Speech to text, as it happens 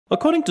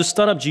According to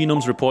Startup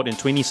Genome's report in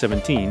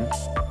 2017,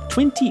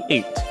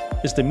 28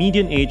 is the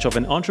median age of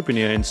an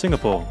entrepreneur in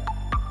Singapore.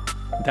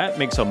 That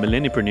makes our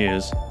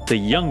millennipreneurs the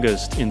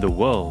youngest in the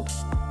world.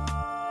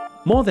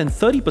 More than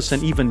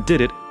 30% even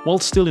did it while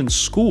still in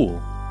school.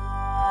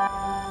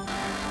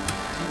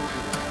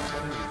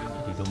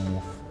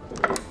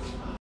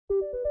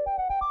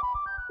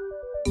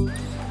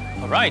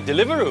 Alright,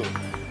 Deliveroo.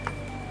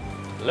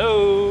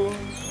 Hello.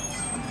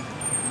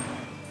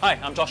 Hi,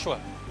 I'm Joshua.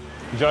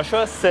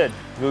 Joshua, Sid,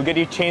 we'll get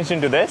you changed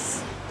into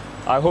this.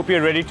 I hope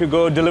you're ready to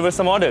go deliver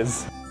some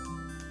orders.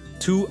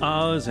 2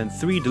 hours and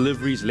 3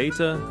 deliveries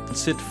later,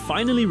 Sid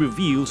finally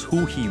reveals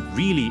who he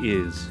really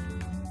is.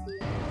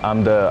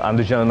 I'm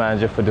the general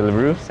manager for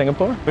Deliveroo,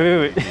 Singapore.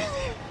 Wait.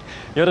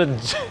 You're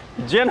the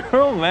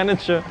general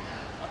manager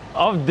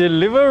of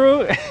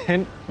Deliveroo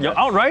and you're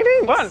out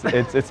riding? What?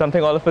 It's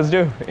something all of us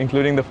do,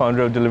 including the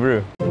founder of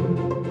Deliveroo.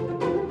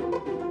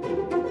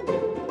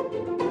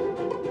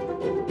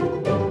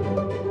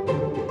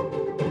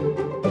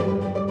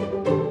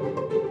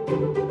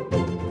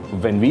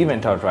 When we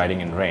went out riding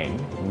in rain,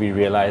 we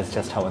realized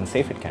just how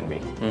unsafe it can be.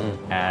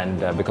 And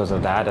because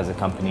of that, as a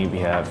company, we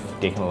have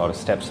taken a lot of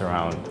steps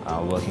around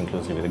working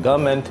closely with the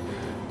government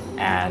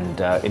and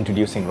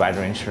introducing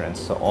rider insurance.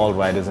 So all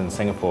riders in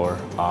Singapore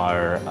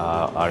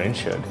are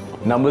insured.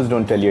 Numbers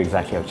don't tell you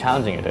exactly how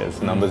challenging it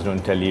is. Numbers don't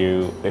tell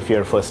you if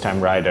you're a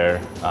first-time rider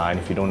and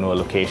if you don't know a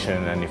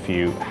location and if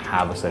you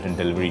have a certain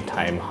delivery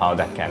time, how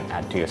that can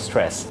add to your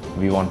stress.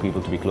 We want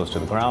people to be close to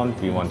the ground.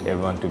 We want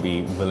everyone to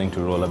be willing to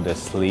roll up their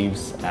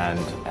sleeves and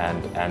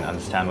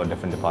understand what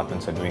different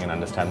departments are doing and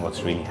understand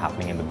what's really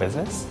happening in the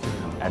business.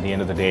 At the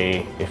end of the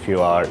day, if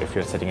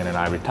you're sitting in an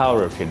ivory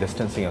tower, if you're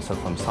distancing yourself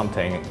from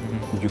something,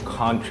 you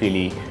can't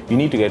really, you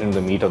need to get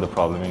into the meat of the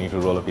problem. You need to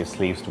roll up your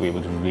sleeves to be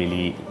able to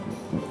really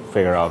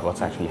figure out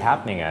what's actually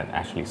happening and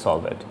actually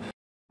solve it.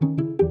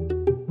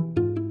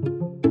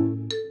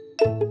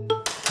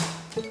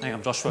 Hi,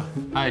 I'm Joshua.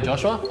 Hi,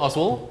 Joshua.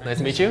 Oswald. Nice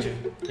to meet you.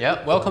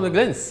 Yeah, welcome to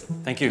Glints.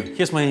 Thank you.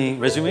 Here's my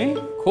resume.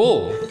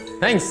 Cool.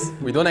 Thanks.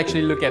 We don't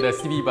actually look at the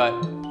CV, but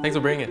thanks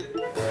for bringing it.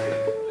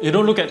 You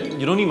don't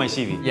need my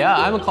CV. Yeah,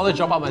 I'm a college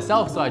dropout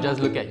myself, so I just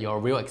look at your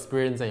real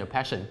experience and your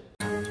passion.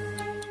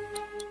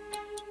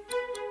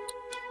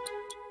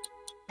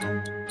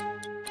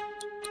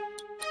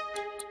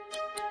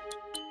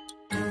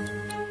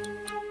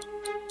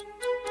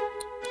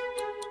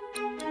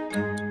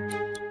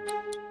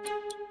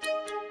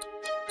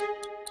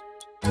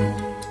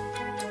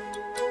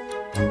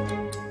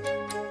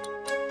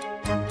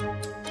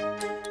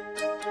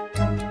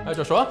 Hi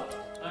Joshua,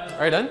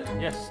 are you done?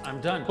 Yes, I'm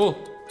done. Cool.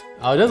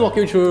 I'll just walk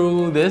you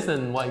through this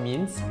and what it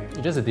means. It's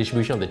just a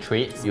distribution of the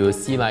traits. You'll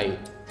see like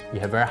you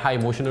have very high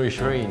emotional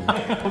restraint.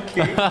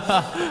 Okay.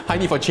 High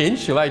need for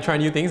change. You like try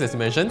new things, as you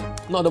mentioned.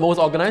 Not the most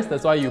organized,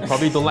 that's why you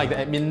probably don't like the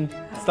admin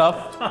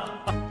stuff.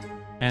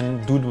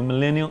 And do the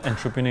millennial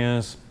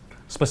entrepreneurs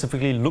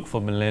specifically look for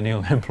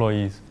millennial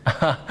employees?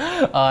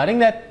 I think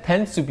that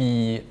tends to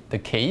be the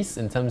case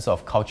in terms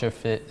of culture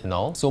fit and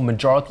all. So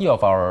majority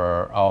of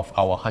our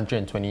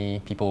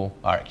 120 people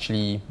are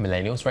actually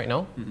millennials right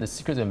now. The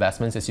secret to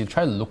investments is you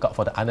try to look out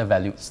for the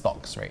undervalued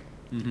stocks, right?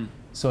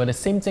 So the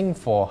same thing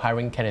for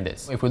hiring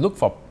candidates. If we look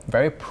for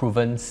very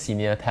proven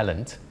senior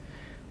talent,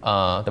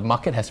 the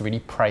market has already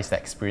priced that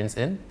experience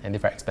in and they're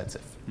very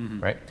expensive,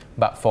 right?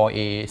 But for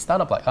a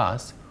startup like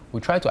us, we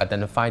try to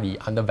identify the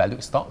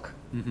undervalued stock,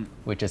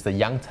 which is the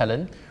young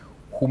talent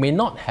who may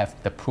not have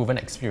the proven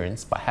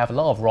experience but have a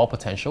lot of raw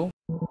potential.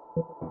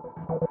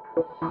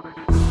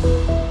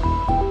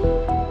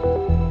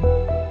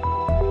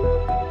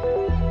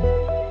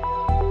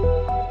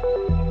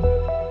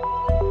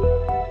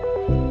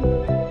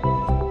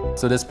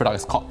 So this product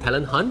is called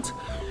Talent Hunt.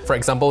 For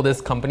example,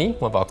 this company,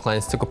 one of our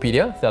clients,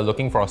 Tokopedia, they're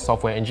looking for a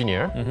software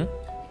engineer.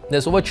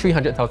 There's over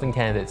 300,000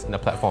 candidates in the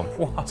platform.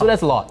 Wow. So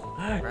that's a lot.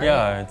 Right?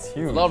 Yeah, it's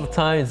huge. A lot of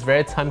time, it's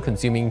very time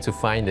consuming to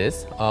find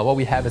this. What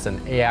we have is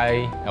an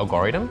AI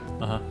algorithm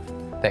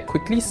that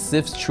quickly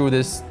sifts through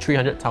this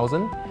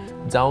 300,000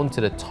 down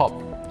to the top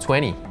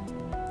 20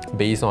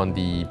 based on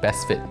the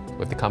best fit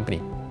with the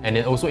company. And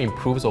it also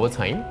improves over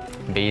time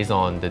based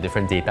on the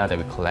different data that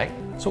we collect.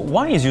 So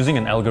why is using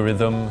an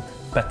algorithm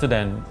better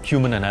than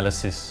human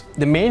analysis?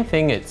 The main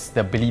thing is the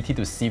ability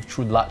to sift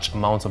through large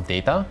amounts of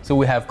data. So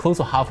we have close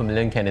to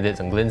 500,000 candidates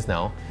on Glints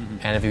now.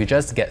 And if you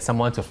just get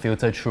someone to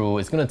filter through,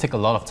 it's going to take a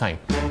lot of time.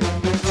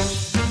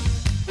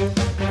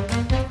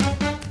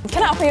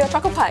 Can I offer you a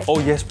chocolate pie? Oh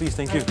yes, please,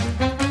 thank you.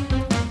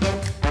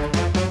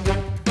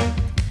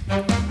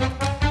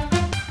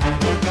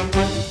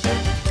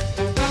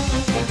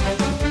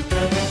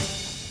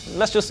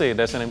 Let's just say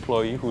there's an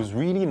employee who's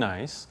really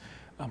nice,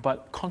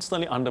 but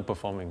constantly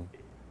underperforming.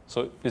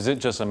 So is it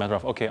just a matter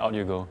of, okay, out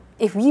you go?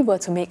 If we were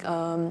to make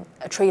a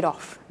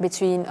trade-off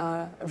between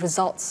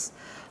results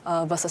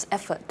versus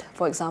effort,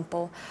 for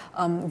example,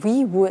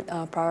 we would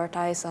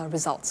prioritize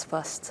results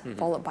first,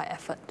 followed by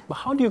effort. But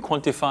how do you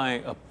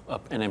quantify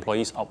an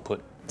employee's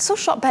output? So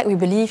Shopback, we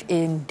believe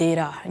in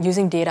data,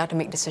 using data to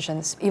make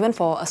decisions. Even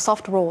for a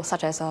soft role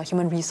such as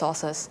human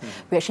resources,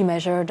 we actually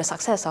measure the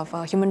success of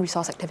human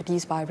resource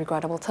activities by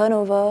regrettable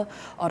turnover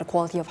or the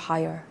quality of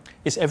hire.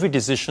 Is every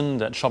decision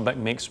that Shopback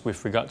makes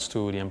with regards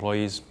to the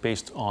employees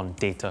based on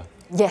data?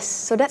 Yes,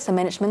 so that's the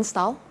management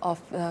style of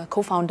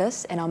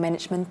co-founders and our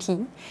management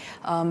team,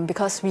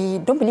 because we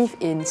don't believe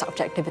in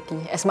subjectivity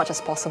as much as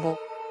possible.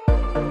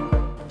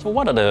 So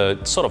what are the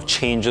sort of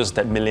changes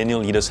that millennial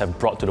leaders have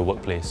brought to the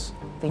workplace?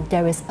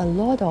 There is a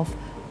lot of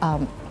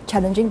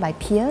challenging by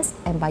peers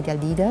and by their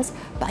leaders,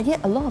 but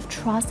yet a lot of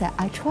trust that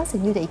I trust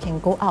in you that you can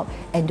go out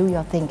and do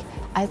your thing.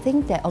 I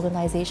think that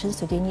organizations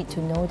today need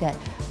to know that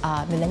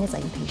millennials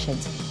are impatient.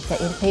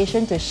 They're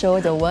impatient to show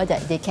the world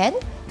that they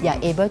are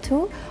able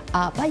to,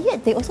 but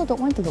yet they also don't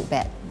want to look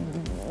bad.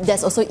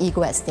 There's also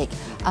ego at stake.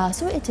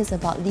 So it is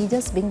about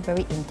leaders being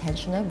very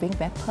intentional, being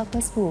very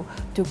purposeful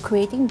to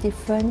creating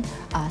different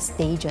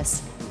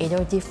stages,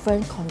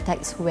 different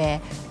contexts where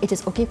it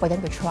is okay for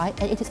them to try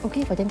and it is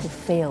okay for them to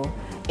fail,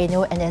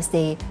 and as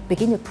they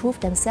begin to prove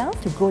themselves,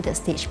 to grow the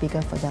stage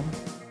bigger for them.